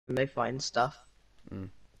they find stuff. Mm.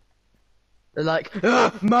 They're like,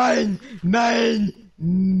 ah, mine, me.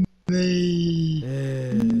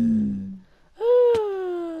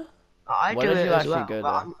 I Where do did it you as actually well, go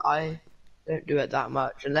but there? I don't do it that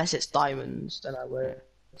much unless it's diamonds. Then I will.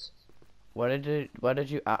 Where did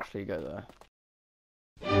you actually go there?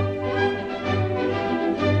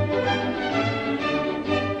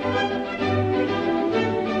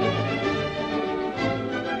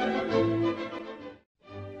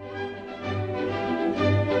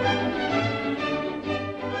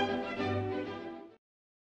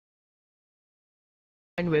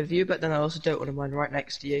 With you, but then I also don't want to mine right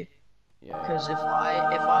next to you. Yeah. Because if I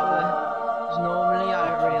were, because normally I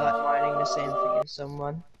don't really like mining the same thing as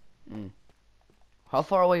someone. Mm. How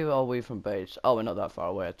far away are we from base? Oh, we're not that far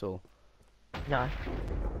away at all. No.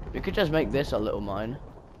 We could just make this a little mine.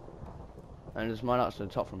 And just mine out to the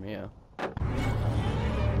top from here.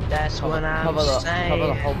 That's what I'm Cover the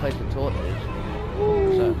saying. whole place with torches.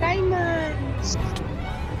 Ooh, So, diamonds!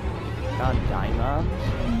 God, diamonds.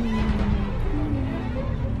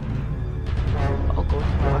 Oh god,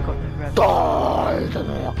 no, I got no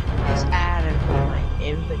revenue. It's out of my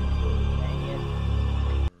inventory,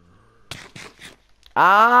 man.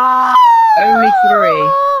 Ah! Only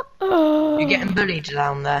 3. You're getting bullied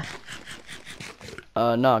down there.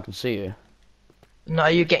 No, I can see you. No,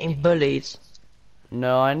 you're getting bullied.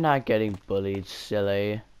 No, I'm not getting bullied,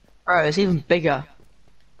 silly. Bro, it's even bigger.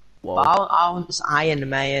 Whoa. I want this iron,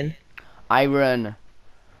 man. Iron.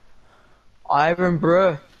 Iron,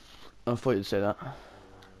 bro. I thought you'd say that.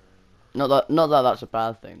 Not that that's a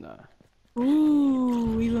bad thing, though.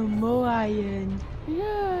 Ooh, even more iron.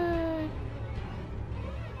 Yay!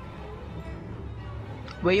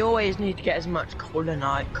 We always need to get as much coal and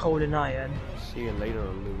iron. See you later,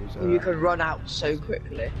 loser. You can run out so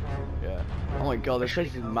quickly. Yeah. Oh my god, this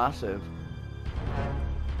place is massive.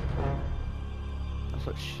 That's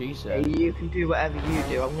what she said. You can do whatever you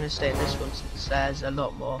do. I'm gonna stay in this one since there's a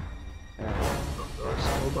lot more. Yeah.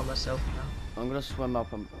 I'm all by myself now. I'm gonna swim up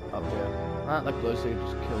here. Ah, that glowstone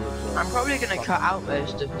just killed us. I'm probably gonna cut out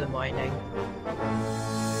most of the mining.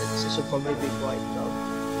 This will probably be quite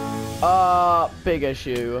dull. Big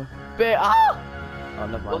issue. Oh,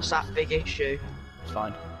 never mind. What's that big issue? It's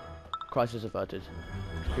fine. Crisis averted.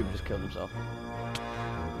 Creeper just killed himself.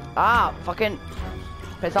 Ah, fucking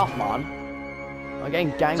piss off, man. I'm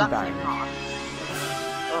getting gangbanged.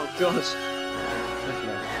 Oh god.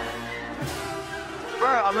 Bro,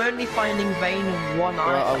 I'm only finding vein in one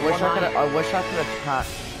eye. I wish I could attach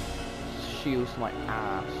shields to my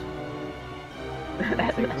ass.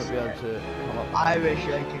 I think we'll be able to come up. I wish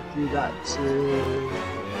I could do that too.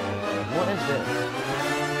 What is this?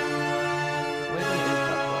 What even is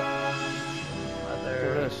that block?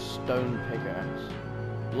 There is a stone pickaxe.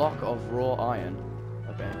 Block of raw iron.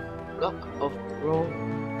 Okay. Block of raw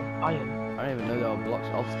iron. I don't even know there are blocks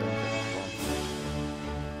of stone pickaxe.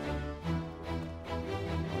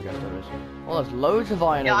 I guess there is. Oh, there's loads of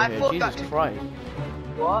iron over here. Jesus Christ.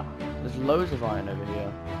 What? There's loads of iron over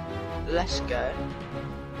here. Let's go.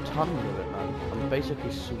 Tons of it, man. I'm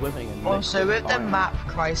basically swimming in Also, with the iron. map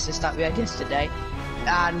crisis that we had yesterday,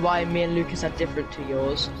 and why me and Lucas had different to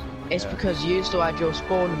yours, it's because you still had your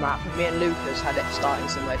spawn map, and me and Lucas had it starting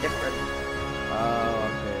somewhere different. Oh,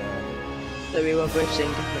 okay. So we were both seeing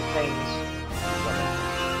different things.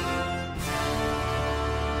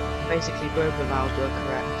 Basically, both of ours were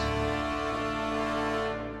correct.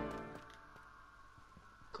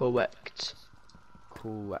 Correct.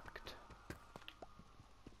 Correct.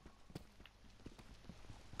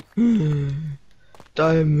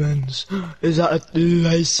 Diamonds. Is that a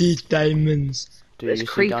I see diamonds? There's you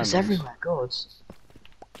see creepers diamonds? everywhere, God.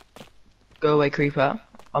 Go away, creeper.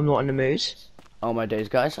 I'm not in the mood. Oh my days,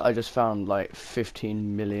 guys. I just found like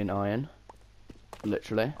 15 million iron.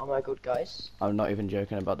 Literally. Oh my god, guys. I'm not even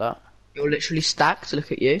joking about that. You're literally stacked,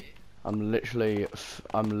 look at you. I'm literally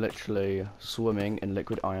swimming in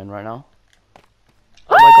liquid iron right now.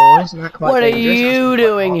 Oh my god, isn't that quite What are dangerous? you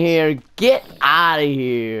doing here? Get out of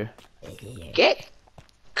here. Get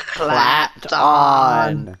clapped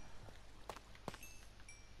on.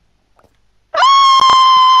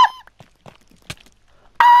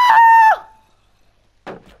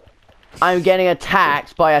 I'm getting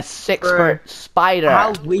attacked by a 6-foot spider.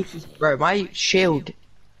 How weak is... Bro, my shield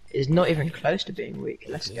is not even close to being weak.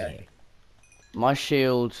 Let's go. My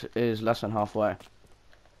shield is less than halfway.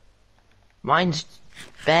 Mine's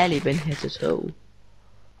barely been hit at all.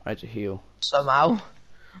 I need to heal. Somehow.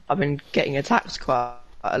 I've been getting attacked quite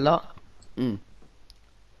a lot. Mm.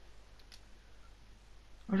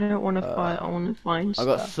 I don't want to fight, I want to find I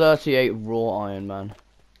got stuff. 38 raw iron, man.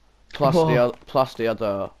 Plus Whoa. the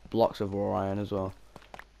other blocks of raw iron as well.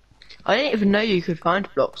 I didn't even know you could find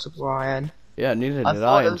blocks of raw iron. Yeah, neither did thought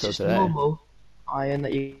I it was until just today. normal iron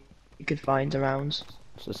that you could find around.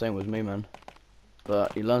 It's the same with me, man.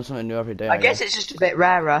 But you learn something new every day. I guess it's just a bit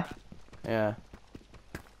rarer. Yeah.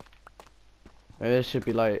 Maybe this should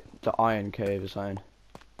be like the iron cave or something.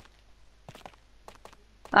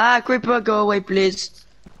 Ah, creeper, go away, please.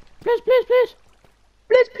 Please, please, please.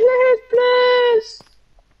 Please, please, please.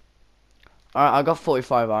 Alright, I got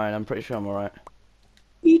 45 iron. I'm pretty sure I'm alright.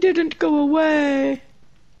 He didn't go away.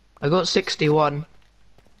 I got 61.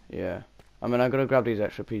 Yeah. I mean, I gotta grab these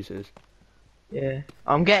extra pieces. Yeah.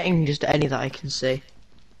 I'm getting just any that I can see.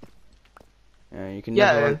 Yeah, you can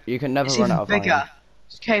never It's run even out of bigger. iron.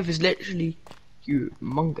 This cave is literally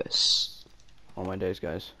humongous. Oh my days,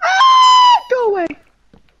 guys. Ah, go away.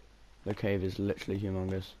 The cave is literally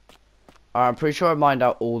humongous. Alright, I'm pretty sure I mined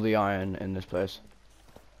out all the iron in this place.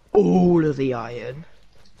 All of the iron.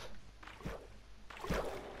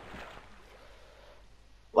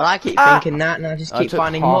 Well, I keep thinking that, and I just keep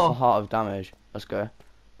finding half more. a heart of damage. Let's go.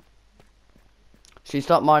 Should you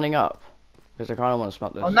start mining up? Because I kind of want to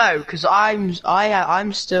smelt this. Oh no, because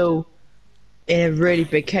I'm still in a really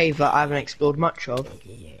big cave that I haven't explored much of.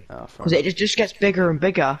 Oh, Because it just gets bigger and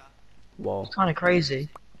bigger. Whoa, It's kind of crazy.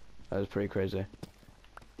 that was pretty crazy.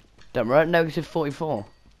 Damn, we're at negative 44.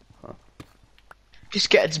 Just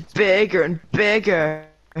gets bigger and bigger.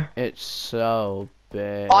 It's so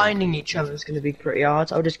big. Finding each other is going to be pretty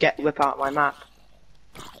hard. I'll just whip out my map.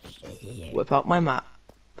 Whip out my map.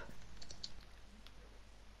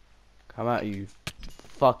 Come out, you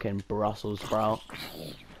fucking Brussels sprout.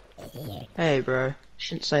 Hey, bro.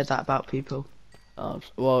 Shouldn't say that about people.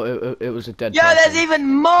 Well, it was a dead Yo, person. there's even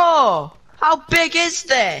more! How big is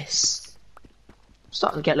this? I'm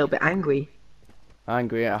starting to get a little bit angry.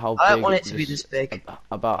 Angry at how big. I don't want it to be this big.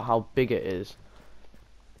 About how big it is.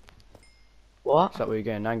 What? Is that what you're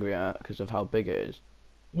getting angry at? Because of how big it is?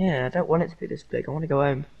 Yeah, I don't want it to be this big. I want to go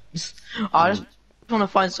home. I just want to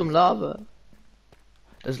find some lava.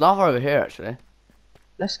 There's lava over here, actually.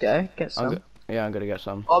 Let's go, get some. Yeah, I'm gonna get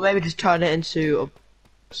some. Or maybe just turn it into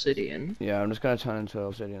obsidian. Yeah, I'm just gonna turn it into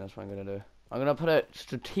obsidian. That's what I'm gonna do. I'm gonna put it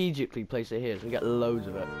strategically, place it here, so we get loads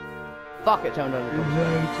of it. Fuck it, turned into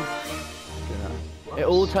cobblestone. It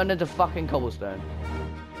all turned into fucking cobblestone.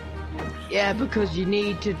 Yeah, because you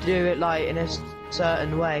need to do it like in a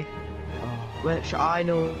certain way, which I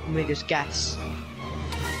normally just guess.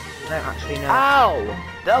 I don't actually know. Ow!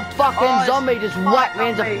 The fucking zombie just whacked me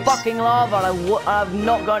into face. fucking lava, and I've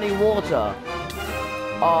not got any water.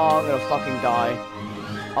 Oh, I'm gonna fucking die.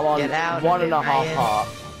 I'm on Get out of 1.5 it, man. heart.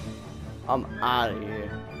 I'm out of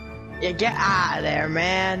here. Yeah, get out of there,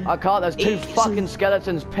 man. I can't. There's two Eat fucking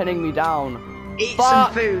skeletons pinning me down. Eat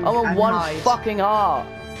Fuck! some food. I'm on and one hide. fucking heart.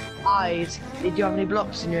 Hide. Did you have any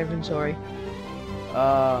blocks in your inventory?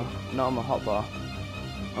 Not on my hotbar.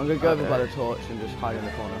 I'm gonna go over Okay. by the torch and just hide in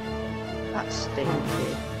the corner. That's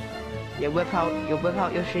stinky. Yeah, whip out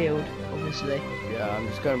your shield, obviously. Yeah, I'm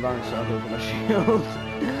just going around in circles with my shield.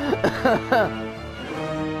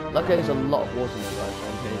 Luckily, there's a lot of water in this place, so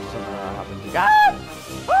in case something happens.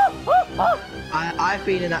 I've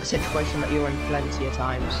been in that situation that you're in plenty of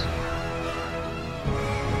times.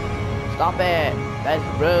 Stop it! That's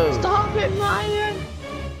rude. Stop it, Ryan!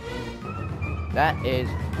 That is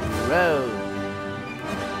rude.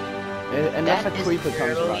 Unless That a is creeper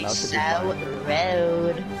comes really around, I'll should be so fine.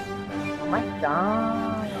 rude. Oh my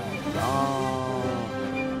god. Oh.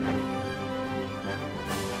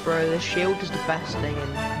 Bro, the shield is the best thing in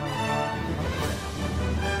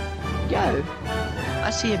Yo, I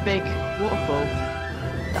see a big waterfall.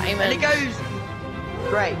 Diamond. And it goes!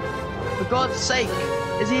 Great. For God's sake,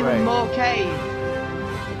 there's even Great. more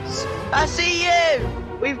caves. I see you!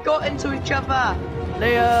 We've got into each other.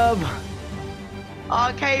 Liam!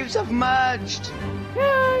 Our caves have merged.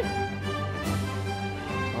 Yay!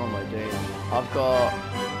 Oh my days. I've got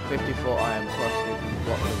 54 iron plus a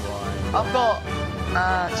block of iron. I've got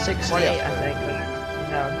 68, What I else? think.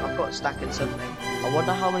 No, I've got a stack in something. I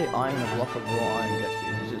wonder how many iron a block of raw iron gets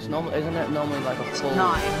you. 'Cause it's normal, isn't it normally like a full?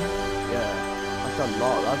 9. Yeah. I've got a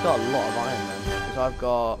lot. I've got a lot of iron then. Because I've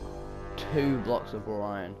got 2 blocks of raw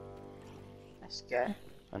iron. Let's go.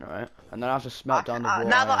 I know, right? And then I have to smelt down the raw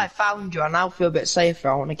Now that I iron. found you, I now feel a bit safer.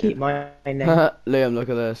 I want to keep my name. Liam, look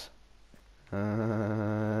at this.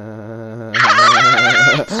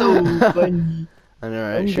 So funny. I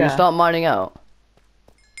know, right? Should we Yeah. start mining out?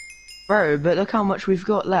 Bro, but look how much we've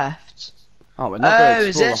got left. Oh, we're not gonna Oh, is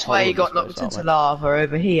explore the this whole where of you this got place, knocked aren't into we? lava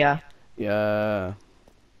over here? Yeah,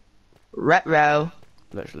 Retro.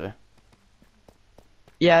 literally.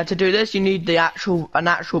 Yeah, to do this, you need an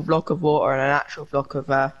actual block of water and an actual block of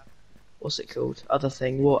what's it called? Other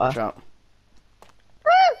thing, water. Jump.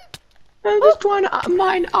 I'm just trying to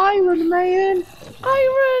mine iron, man.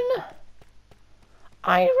 Iron.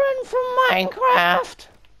 Iron from Minecraft.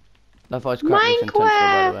 That voice crack was intentional,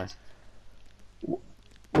 by the way.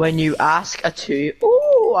 When you ask a two,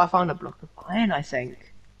 ooh, I found a block of iron, I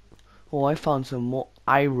think. Oh, I found some more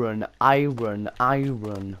iron. Iron,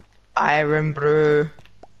 bro.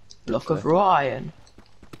 Block of raw iron.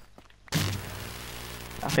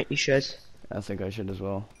 I think you should. I think I should as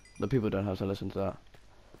well. The people don't have to listen to that.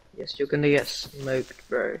 Yes, you're gonna get smoked,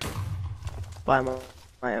 bro. By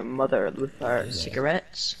my mother with her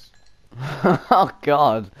cigarettes. Oh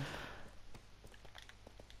God.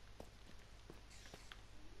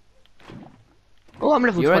 Oh, I'm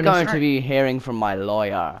level 23. You're going to be hearing from my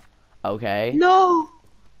lawyer, okay? No!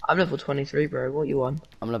 I'm level 23, bro. What you on?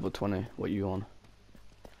 I'm level 20. What you on?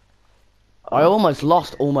 I almost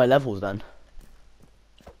lost all my levels then.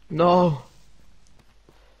 No.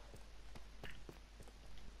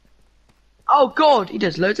 Oh God, he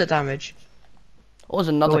does loads of damage. Oh, there's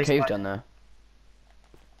another Always cave fine. down there.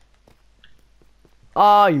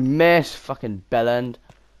 Oh, you missed, fucking bellend.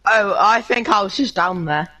 Oh, I think I was just down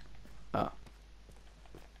there. Oh. I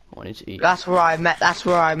wanted to eat. That's where I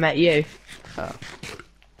met you. Oh.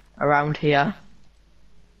 Around here.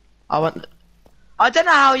 I don't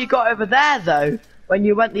know how you got over there though, when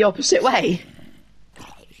you went the opposite way.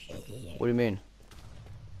 What do you mean?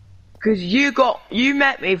 Because you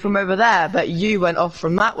met me from over there, but you went off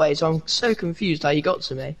from that way, so I'm so confused how you got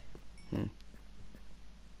to me.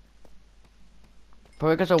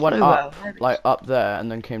 Probably because I went Oh, up, well, like up there,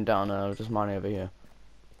 and then came down, and I was just mining over here.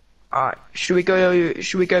 Alright, should we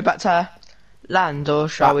go back to land, or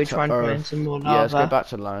shall Back we to try and Earth. find some more lava? Yeah, let's go back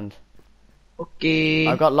to land. Okay.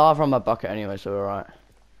 I've got lava on my bucket anyway, so we're alright.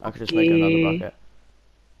 I could just make Okay. another bucket.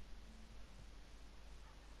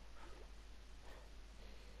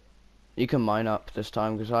 You can mine up this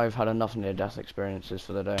time, because I've had enough near-death experiences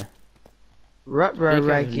for the day. Speaking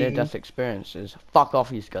of near-death experiences, fuck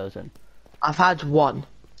off, you skeleton. I've had one.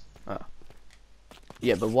 Oh.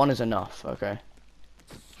 Yeah, but one is enough, okay?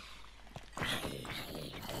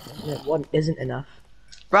 Yeah, one isn't enough.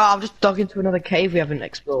 Bro, I've just dug into another cave we haven't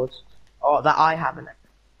explored. Or that I haven't,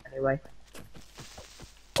 anyway.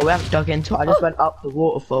 Or we haven't dug into, I just went up the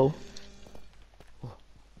waterfall.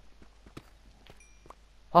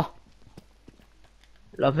 Oh,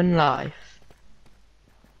 Love and life.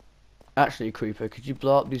 actually, Creeper, could you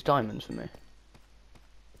blow up these diamonds for me?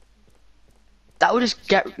 That would just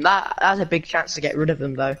that has a big chance to get rid of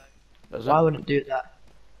them though. Does Why it? wouldn't do that?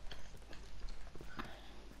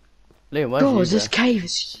 Liam, where's God, you this go? cave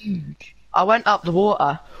is huge. I went up the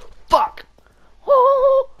water, Fuck!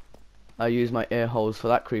 I used my ear holes for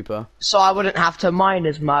that creeper. so I wouldn't have to mine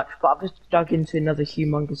as much, but I've just dug into another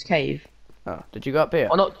humongous cave. Oh, did you go up here?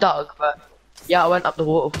 Well, not dug, but yeah, I went up the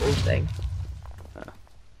waterfall thing.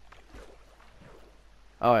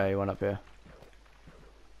 Oh yeah, you went up here.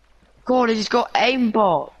 God, he's got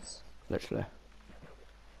aimbots. Literally.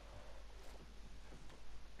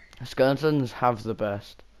 Skeletons have the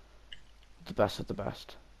best. The best of the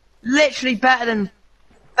best. Literally better than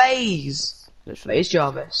FaZe. Literally. FaZe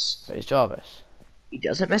Jarvis. FaZe Jarvis. He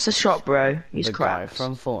doesn't miss a shot, bro. He's the crap. guy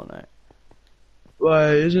from Fortnite.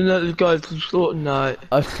 Wait, isn't that the guy from Fortnite?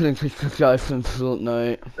 I think it's the guy from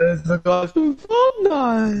Fortnite. It's the guy from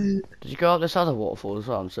Fortnite. Did you go up this other waterfall as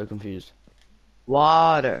well? I'm so confused.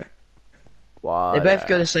 Water. Why? They both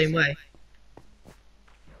go the same way.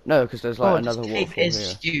 No, because there's like another this cave waterfall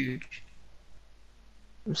is here. huge.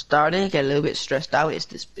 I'm starting to get a little bit stressed out. It's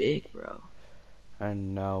this big, bro.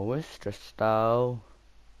 And now we're stressed out.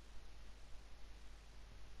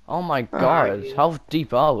 Oh my Where are god, you? how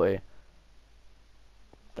deep are we?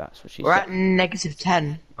 That's what she We're said. at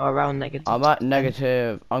 -10 or around negative. I'm at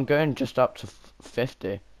negative. I'm going just up to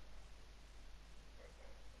 50.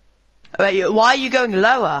 Wait, why are you going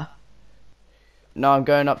lower? No, I'm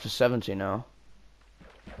going up to 70 now.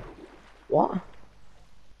 What?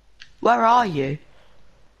 Where are you?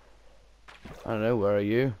 I don't know, where are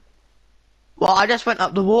you? Well, I just went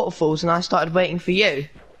up the waterfalls and I started waiting for you.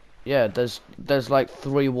 Yeah, there's like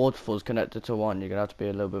 3 waterfalls connected to one. You're gonna have to be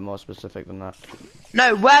a little bit more specific than that.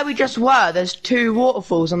 No, where we just were, there's 2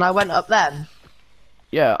 waterfalls and I went up them.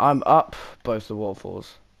 Yeah, I'm up both the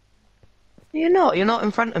waterfalls. You're not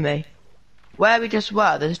in front of me. Where we just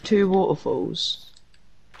were, there's 2 waterfalls.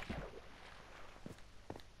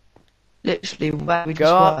 Literally, where we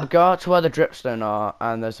just were. Go up to where the dripstone are,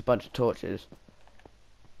 and there's a bunch of torches.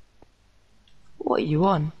 What are you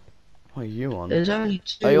on? What are you on? There's only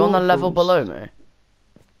 2 Are you on the level waterfalls. below me?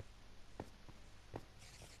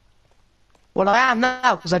 Well, I am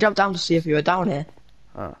now, because I jumped down to see if you were down here.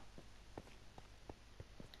 Oh.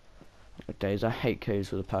 Days, I hate caves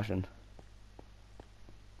with a passion.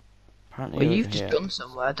 Apparently Well, over you've just here. gone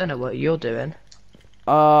somewhere. I don't know what you're doing.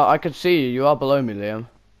 I can see you. You are below me, Liam.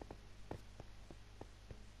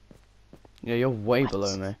 Yeah, you're way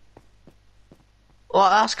below me. Well,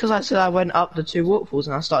 that's because I said I went up the 2 waterfalls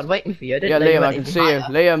and I started waiting for you. I didn't Yeah, know you Liam, went I can even see you.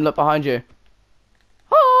 higher. Liam, look behind you.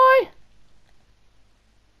 Hi!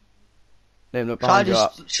 Liam, look behind you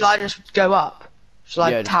up. Shall I just go up? Shall I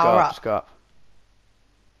Yeah, just go tower up, up? just go up.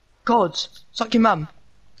 God, suck your mum.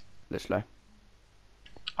 Literally.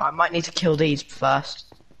 I might need to kill these first.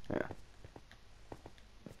 Yeah.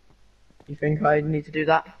 You think I need to do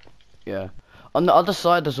that? Yeah. On the other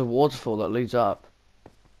side, there's a waterfall that leads up.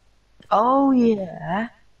 Oh, yeah.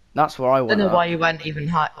 That's where I Don't went know up. why you went even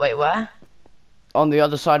high. Wait, where? On the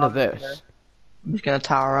other side of Okay. this. I'm just gonna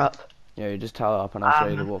tower up. Yeah, you just tower up and I'll show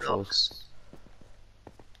you the waterfalls. Blocks.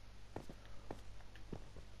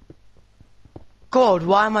 God,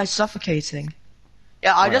 why am I suffocating?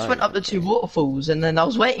 Yeah, I just Right. went up the 2 waterfalls and then I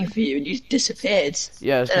was waiting for you and you disappeared.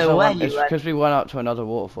 Yeah, it's Don't know where you went. because we went up to another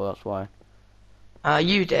waterfall, that's why.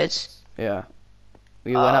 You did. Yeah.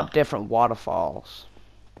 We went Oh. up different waterfalls.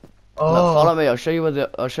 Oh. Look, follow me, I'll show you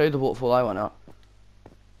the waterfall I went up.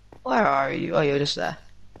 Where are you? Oh, you're just there.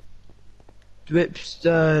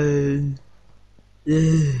 Dripstone.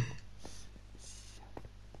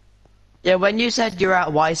 Yeah, when you said you're at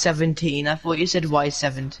Y17, I thought you said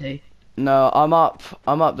Y70. No, I'm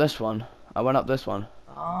up this one. I went up this one.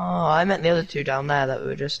 Oh, I meant the other 2 down there that we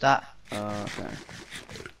were just at. Okay.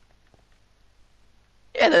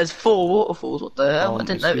 Yeah, there's 4 waterfalls. What the hell? I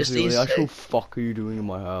didn't notice Excuse me, these what the actual 2. fuck are you doing in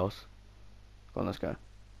my house? Go on, let's go.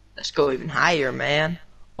 Let's go even higher, man.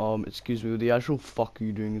 Excuse me, what the actual fuck are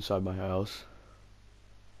you doing inside my house?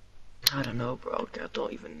 I don't know, bro. I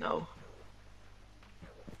don't even know.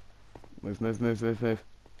 Move. There's a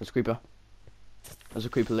creeper. There's a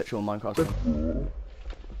creeper literally on Minecraft.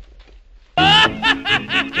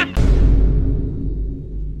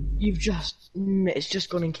 You've just... It's just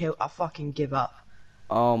gone and killed. I fucking give up.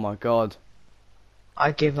 Oh my god.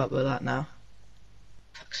 I give up with that now.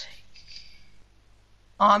 Fuck's sake.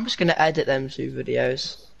 Oh, I'm just gonna edit them 2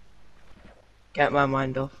 videos. Get my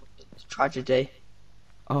mind off. It's tragedy.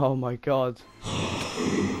 Oh my god.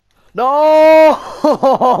 No!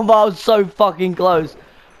 That was so fucking close.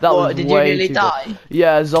 That What, was did you way nearly too die? close.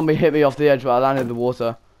 Yeah, a zombie hit me off the edge, but I landed in the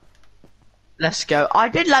water. Let's go. I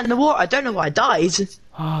did land in the water. I don't know why I died.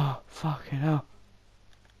 Oh, fucking hell.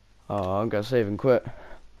 Oh, I'm gonna save and quit.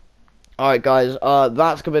 Alright guys,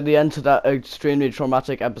 that's gonna be the end to that extremely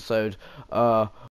traumatic episode.